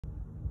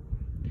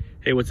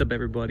Hey, what's up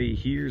everybody?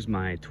 Here's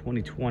my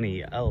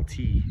 2020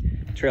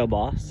 LT Trail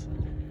Boss.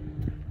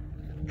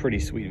 Pretty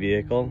sweet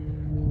vehicle.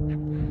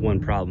 One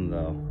problem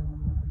though.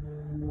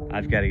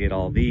 I've got to get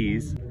all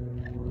these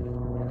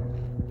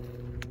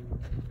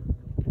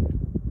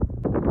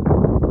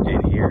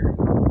in here.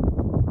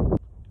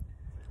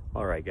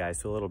 Alright guys,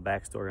 so a little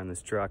backstory on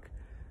this truck.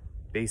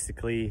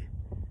 Basically,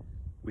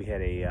 we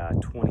had a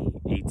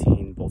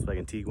 2018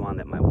 Volkswagen Tiguan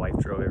that my wife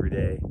drove every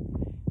day.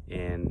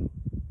 And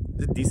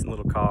it's a decent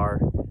little car,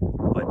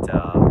 but we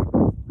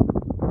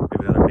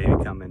have another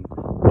baby coming.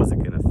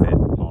 Wasn't gonna fit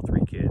all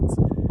three kids.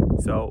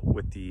 So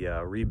with the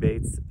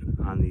rebates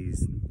on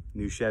these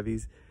new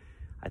Chevys,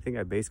 I think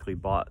I basically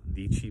bought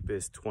the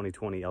cheapest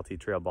 2020 LT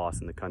Trail Boss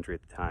in the country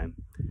at the time.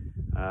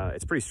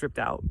 It's pretty stripped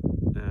out,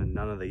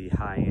 none of the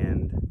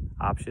high-end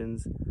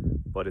options,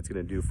 but it's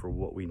gonna do for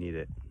what we need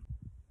it.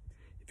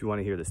 If you want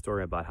to hear the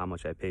story about how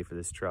much I paid for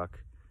this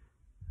truck,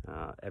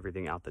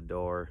 everything out the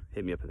door,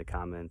 hit me up in the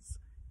comments,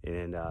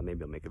 and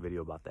maybe I'll make a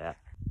video about that.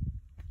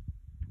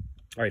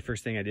 All right,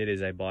 first thing I did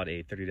is I bought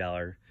a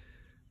 $30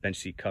 bench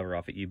seat cover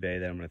off of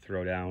eBay that I'm going to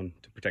throw down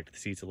to protect the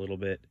seats a little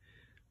bit.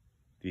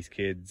 These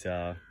kids,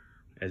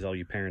 as all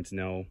you parents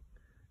know,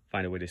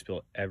 find a way to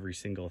spill every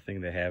single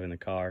thing they have in the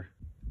car.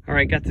 All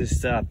right, got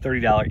this $30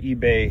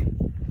 eBay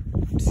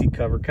seat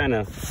cover kind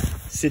of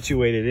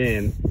situated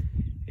in,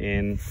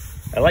 and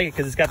I like it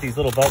because it's got these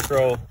little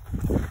Velcro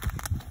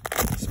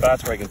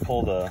spots where I can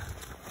pull the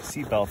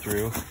seat belt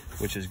through,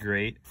 which is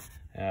great.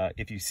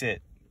 If you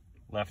sit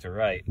left or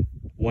right.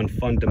 One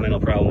fundamental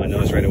problem I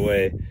noticed right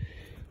away,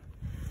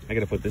 I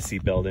gotta put this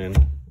seat belt in.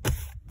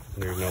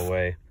 There's no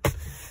way.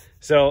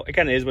 So it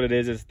kind of is what it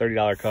is. It's a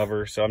 $30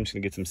 cover, so I'm just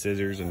gonna get some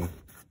scissors and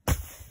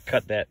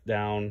cut that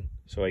down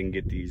so I can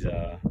get these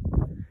the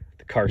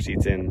car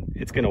seats in.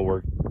 It's gonna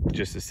work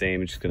just the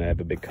same. It's just gonna have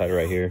a big cut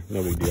right here.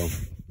 No big deal.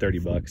 30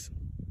 bucks.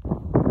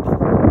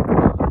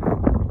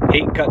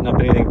 Hate cutting up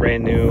anything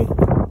brand new,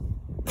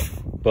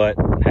 but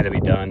had to be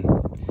done.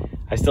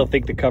 I still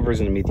think the cover is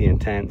going to meet the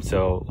intent,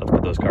 so let's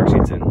put those car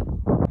seats in.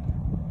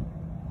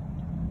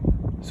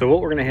 So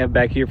what we're going to have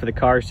back here for the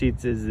car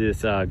seats is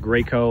this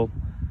Graco.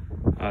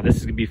 This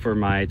is going to be for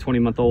my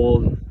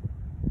 20-month-old.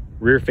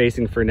 Rear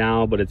facing for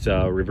now, but it's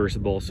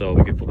reversible, so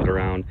we can flip it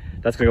around.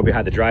 That's going to go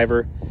behind the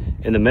driver.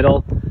 In the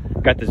middle,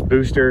 got this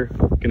booster.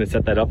 Going to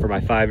set that up for my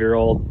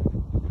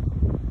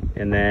 5-year-old.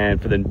 And then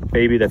for the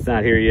baby that's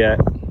not here yet,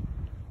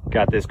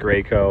 got this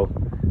Graco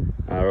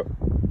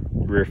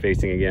rear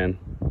facing again.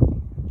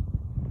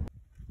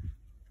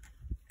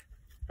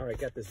 All right,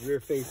 got this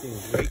rear facing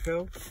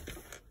Graco.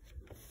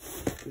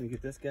 Gonna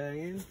get this guy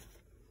in.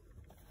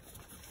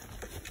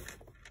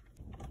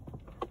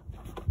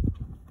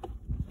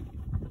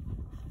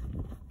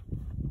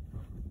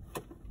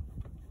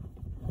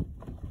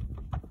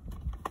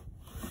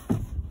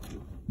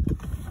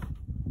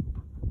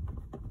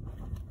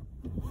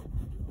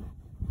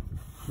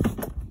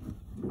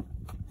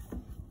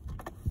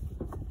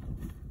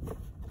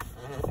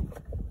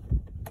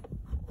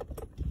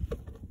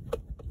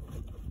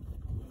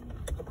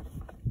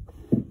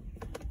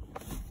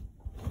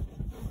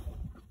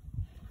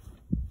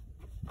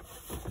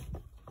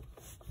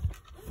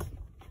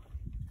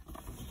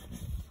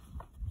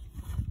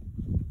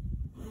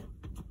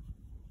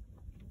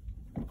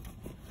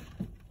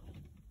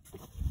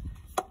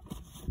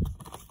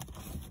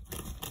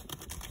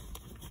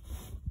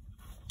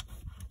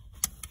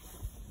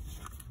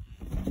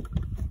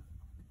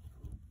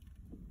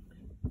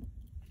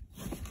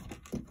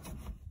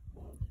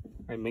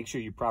 Right, make sure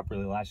you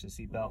properly latch the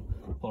seatbelt,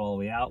 pull it all the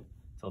way out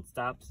until it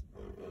stops,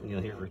 and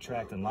you'll hear it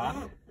retract and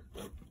lock.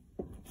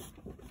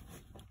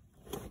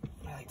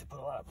 I like to put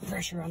a lot of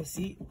pressure on the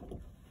seat,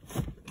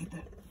 get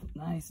that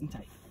nice and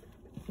tight.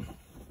 A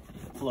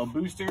little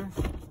booster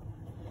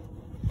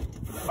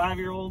for the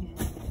 5-year-old.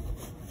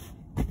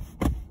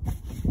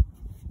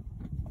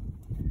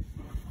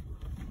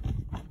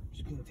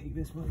 Just gonna take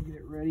this one and get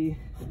it ready.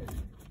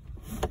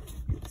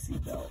 Get the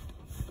seatbelt.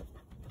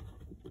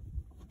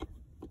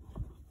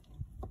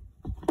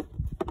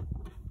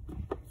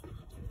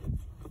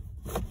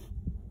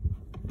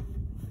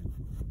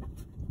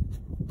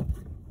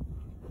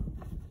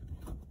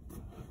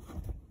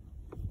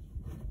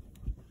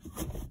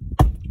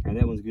 And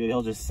that one's good.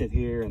 He'll just sit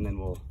here and then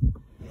we'll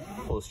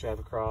pull the strap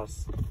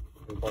across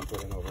and bump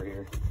it in over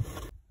here.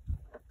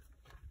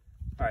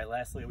 All right,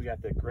 lastly, we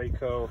got the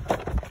Graco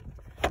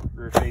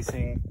rear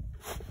facing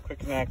quick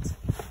connect.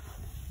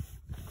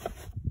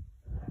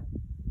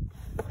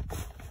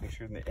 Make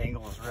sure the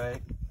angle is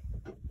right.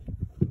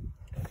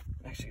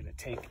 I'm actually gonna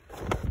take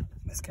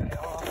this guy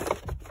off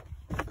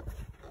so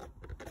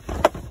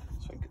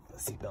I can get the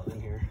seatbelt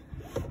in here.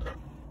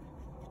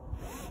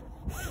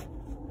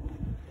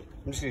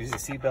 I'm just gonna use the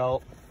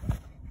seatbelt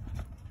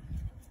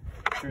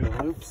through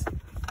the loops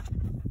and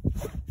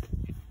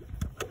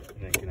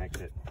then connect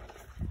it.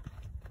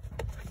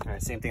 All right,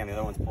 same thing on the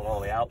other ones. Pull it all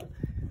the way out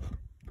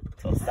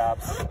until it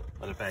stops.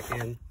 Let it back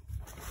in.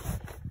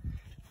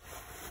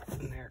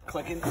 And they're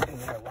clicking and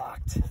they're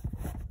locked.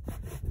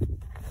 All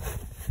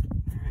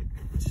right,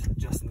 just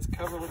adjusting this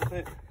cover a little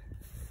bit.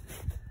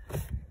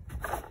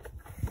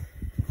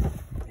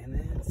 And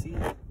then see,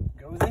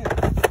 goes in.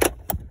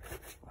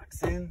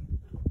 Locks in.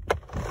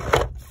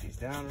 She's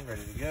down,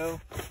 ready to go.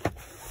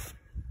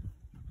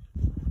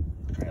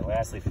 All right,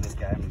 lastly for this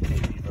guy, I'm gonna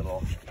take the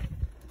little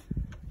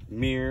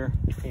mirror,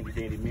 handy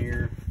dandy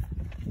mirror,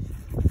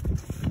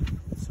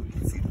 so we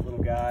can see the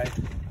little guy.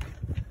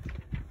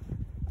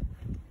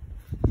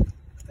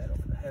 Put that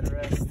over the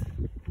headrest.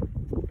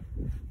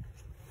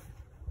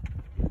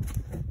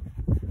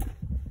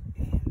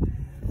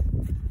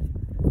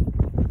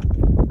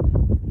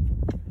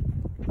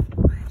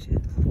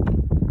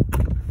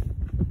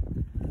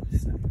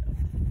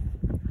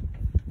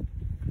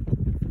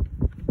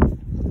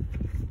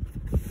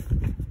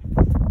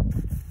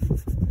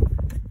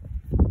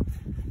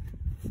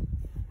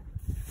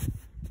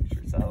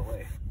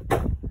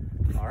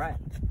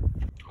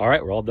 All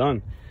right, we're all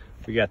done.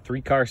 We got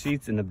 3 car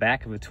seats in the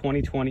back of a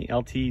 2020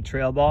 LT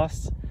Trail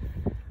Boss,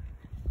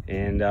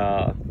 and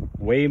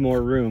way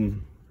more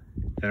room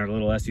than our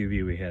little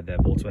SUV we had, that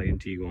Volkswagen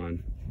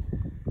Tiguan.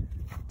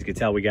 As you can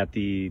tell, we got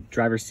the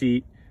driver's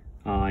seat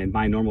in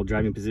my normal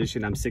driving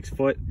position. I'm 6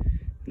 foot,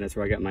 and that's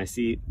where I got my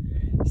seat.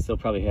 Still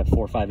probably have 4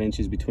 or 5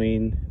 inches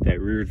between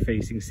that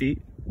rear-facing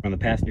seat. On the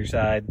passenger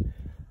side,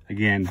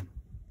 again,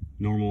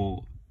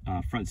 normal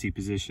front seat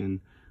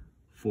position,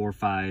 4 or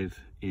 5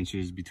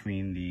 inches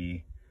between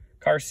the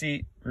car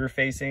seat, rear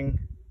facing,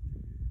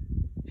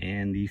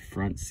 and the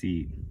front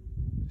seat.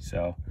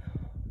 So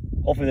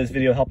hopefully this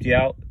video helped you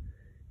out,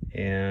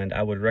 and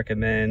I would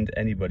recommend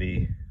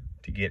anybody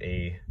to get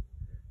a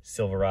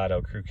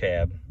Silverado crew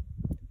cab.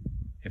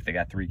 If they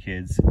got 3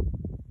 kids,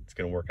 it's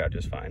gonna work out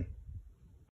just fine.